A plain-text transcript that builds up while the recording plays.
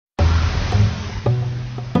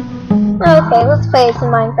Okay, let's play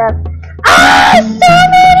some Minecraft. Ah, so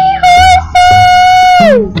many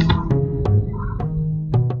horses!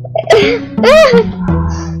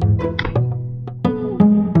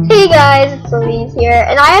 Hey guys, it's Louise here,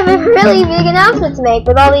 and I have a really big announcement to make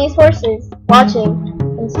with all these horses watching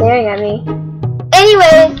and staring at me.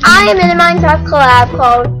 Anyways, I am in a Minecraft collab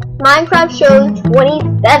called Minecraft Shows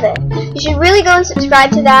 27. You should really go and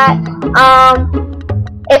subscribe to that.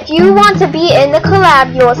 If you want to be in the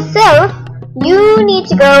collab yourself, you need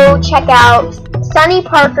to go check out Sunny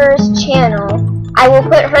Parker's channel. I will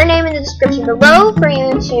put her name in the description below for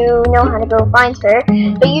you to know how to go find her.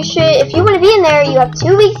 But you should, if you want to be in there, you have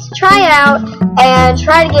 2 weeks to try it out and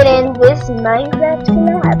try to get in this Minecraft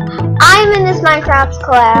collab. I'm in this Minecraft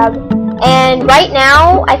collab, and right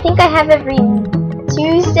now, I think I have every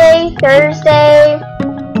Tuesday, Thursday,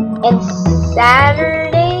 and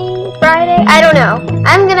Saturday, Friday? I don't know.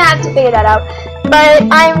 I'm gonna have to figure that out. But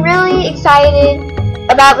I'm really excited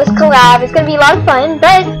about this collab. It's gonna be a lot of fun,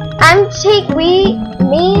 but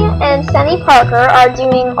me and Sunny Parker are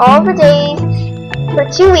doing all the days for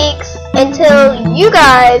 2 weeks until you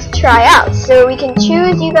guys try out. So we can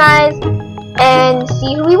choose you guys and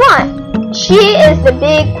see who we want. She is the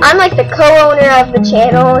big, I'm like the co-owner of the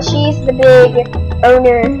channel. She's the big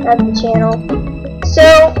owner of the channel.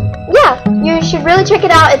 So yeah, you should really check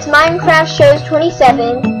it out. It's Minecraft Shows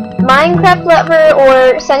 27. Minecraft Lover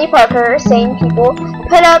or Sunny Parker, same people,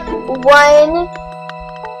 put up one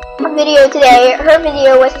video today. Her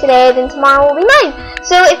video was today, then tomorrow will be mine.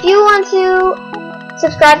 So if you want to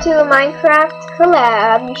subscribe to a Minecraft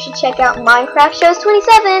collab, you should check out Minecraft Shows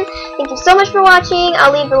 27. Thank you so much for watching.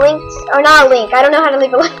 I'll leave the links, or not a link, I don't know how to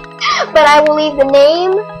leave a link, but I will leave the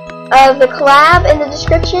name of the collab in the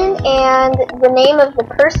description and the name of the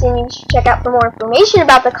person you should check out for more information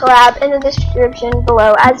about the collab in the description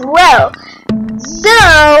below as well.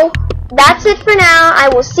 So that's it for now. I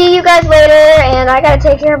will see you guys later, and I gotta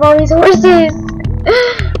take care of all these horses.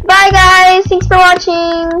 Bye guys, thanks for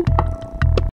watching.